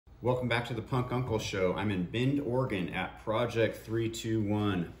Welcome back to the Punk Uncle Show. I'm in Bend, Oregon at Project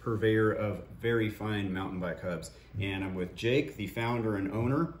 321, purveyor of very fine mountain bike hubs. And I'm with Jake, the founder and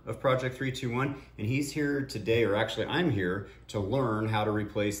owner of Project 321. And he's here today, or actually I'm here to learn how to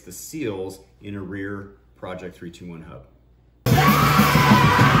replace the seals in a rear Project 321 hub.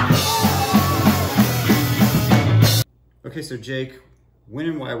 Okay, so Jake, when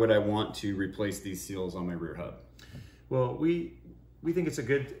and why would I want to replace these seals on my rear hub? Well, we think it's a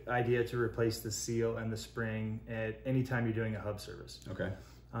good idea to replace the seal and the spring at any time you're doing a hub service. Okay.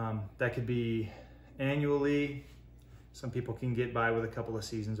 That could be annually. Some people can get by with a couple of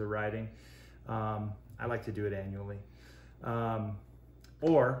seasons of riding. I like to do it annually.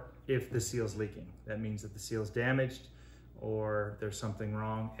 Or if the seal's leaking, that means that the seal's damaged or there's something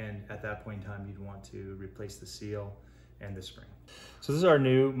wrong, and at that point in time you'd want to replace the seal and the spring. So this is our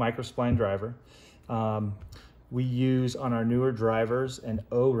new microspline driver. We use on our newer drivers an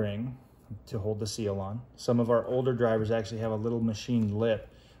O-ring to hold the seal on. Some of our older drivers actually have a little machine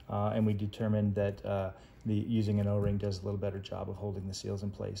lip, and we determined that using an O-ring does a little better job of holding the seals in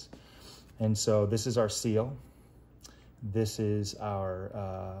place. And so this is our seal. This is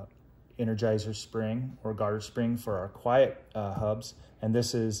our Energizer spring or garter spring for our quiet hubs, and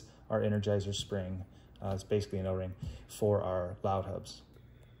this is our Energizer spring. It's basically an O-ring for our loud hubs.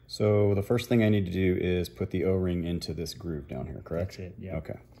 So the first thing I need to do is put the O-ring into this groove down here, correct? That's it, yeah.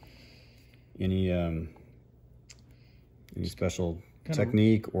 Okay. Any special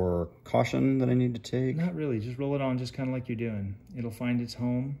technique or caution that I need to take? Not really, just roll it on just kind of like you're doing. It'll find its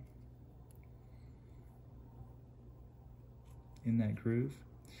home in that groove.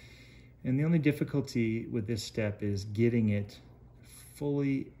 And the only difficulty with this step is getting it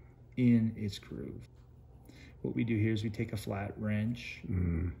fully in its groove. What we do here is we take a flat wrench.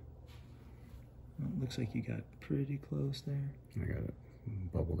 Well, it looks like you got pretty close there. I got it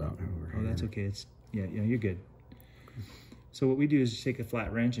bubbled out over here. Oh, that's okay. It's yeah, you're good. Okay. So what we do is take a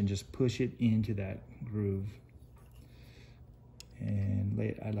flat wrench and just push it into that groove. And lay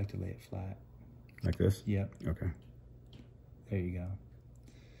it, I like to lay it flat. Like this? Yep. Okay. There you go.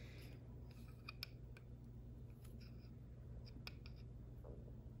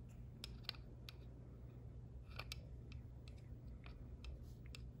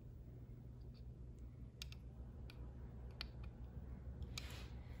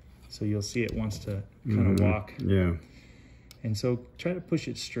 So you'll see it wants to kind of walk. Yeah. And so try to push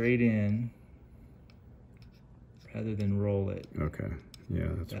it straight in rather than roll it. Okay. Yeah,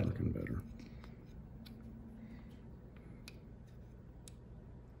 that's working better.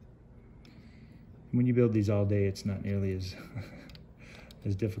 When you build these all day, it's not nearly as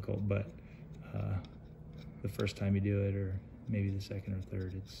as difficult, but the first time you do it, or maybe the second or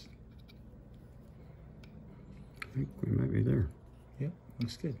third, it's... I think we might be there. Yep,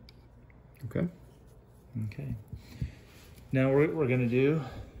 looks good. Okay. Okay. Now what we're going to do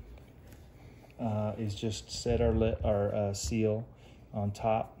is just set our seal on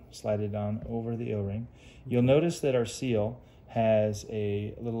top, slide it on over the O-ring. You'll notice that our seal has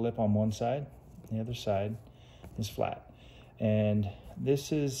a little lip on one side, the other side is flat. And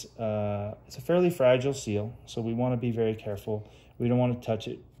this is it's a fairly fragile seal, so we want to be very careful. We don't want to touch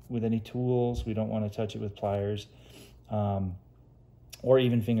it with any tools. We don't want to touch it with pliers or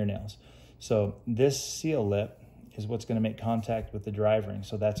even fingernails. So this seal lip is what's going to make contact with the drive ring,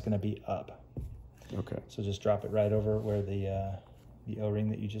 so that's going to be up. Okay. So just drop it right over where the O-ring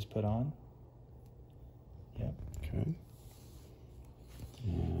that you just put on. Yep. Okay.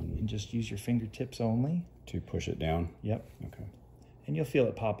 And just use your fingertips only. To push it down? Yep. Okay. And you'll feel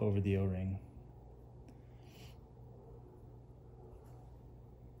it pop over the O-ring.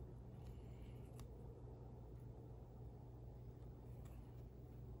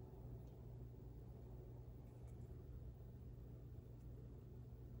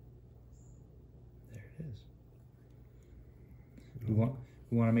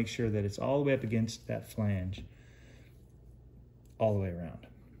 We want to make sure that it's all the way up against that flange, all the way around.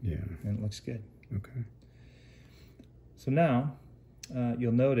 Yeah. And it looks good. Okay. So now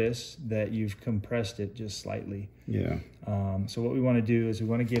you'll notice that you've compressed it just slightly. Yeah. So what we want to do is we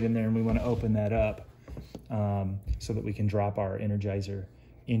want to get in there and we want to open that up so that we can drop our Energizer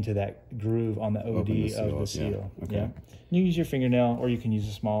into that groove on the OD of the seal. Yeah. Okay. Yeah. You can use your fingernail or you can use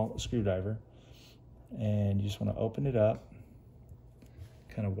a small screwdriver. And you just want to open it up.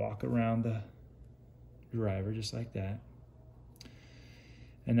 Kind of walk around the driver just like that.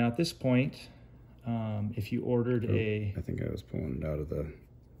 And now at this point, if you ordered I think I was pulling it out of the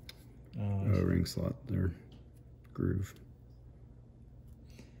O-ring slot there, groove.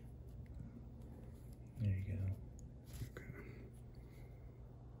 There you go. Okay.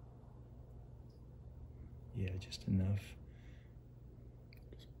 Yeah, just enough.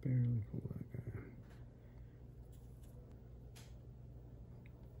 Just barely pull that guy.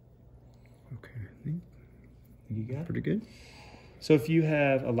 Okay, I think You got it? pretty good. So if you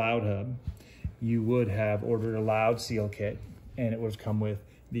have a loud hub, you would have ordered a loud seal kit, and it would have come with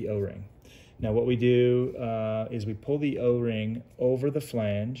the O-ring. Now what we do is we pull the O-ring over the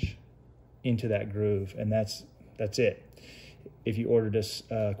flange into that groove, and that's it. If you ordered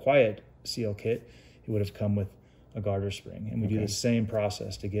a quiet seal kit, it would have come with a garter spring, and we do the same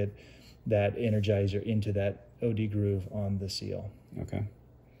process to get that energizer into that OD groove on the seal. Okay,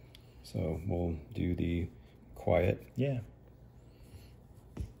 so we'll do the quiet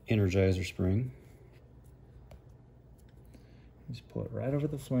energizer spring. Just pull it right over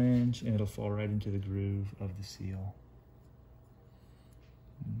the flange, and it'll fall right into the groove of the seal.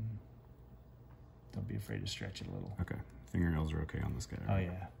 Don't be afraid to stretch it a little. Okay, fingernails are okay on this guy. Oh Right?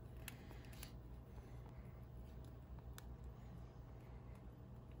 yeah.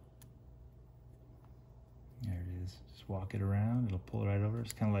 There it is. Just walk it around. It'll pull it right over.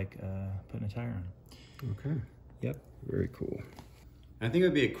 It's kind of like putting a tire on. Okay. Yep. Very cool. I think it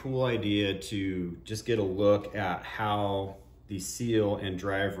would be a cool idea to just get a look at how the seal and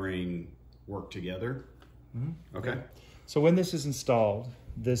drive ring work together. Okay. So when this is installed,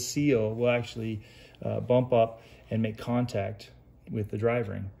 the seal will actually bump up and make contact with the drive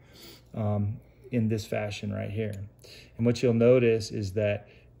ring in this fashion right here. And what you'll notice is that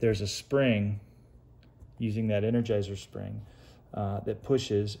there's a spring using that energizer spring that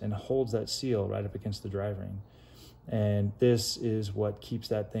pushes and holds that seal right up against the drive ring. And this is what keeps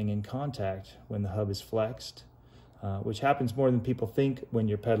that thing in contact when the hub is flexed, which happens more than people think when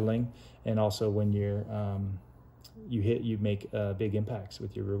you're pedaling, and also when you're you make big impacts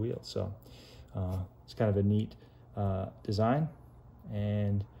with your rear wheels. So it's kind of a neat design,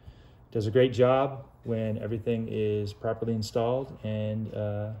 and does a great job when everything is properly installed and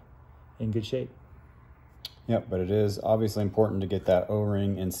in good shape. Yep, but it is obviously important to get that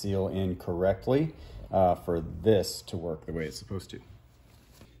O-ring and seal in correctly for this to work the way it's supposed to.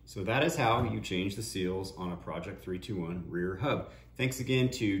 So that is how you change the seals on a Project 321 rear hub. Thanks again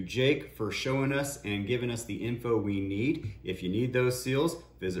to Jake for showing us and giving us the info we need. If you need those seals,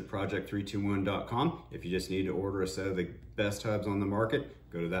 visit project321.com. If you just need to order a set of the best hubs on the market,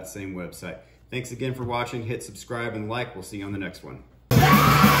 go to that same website. Thanks again for watching. Hit subscribe and like. We'll see you on the next one.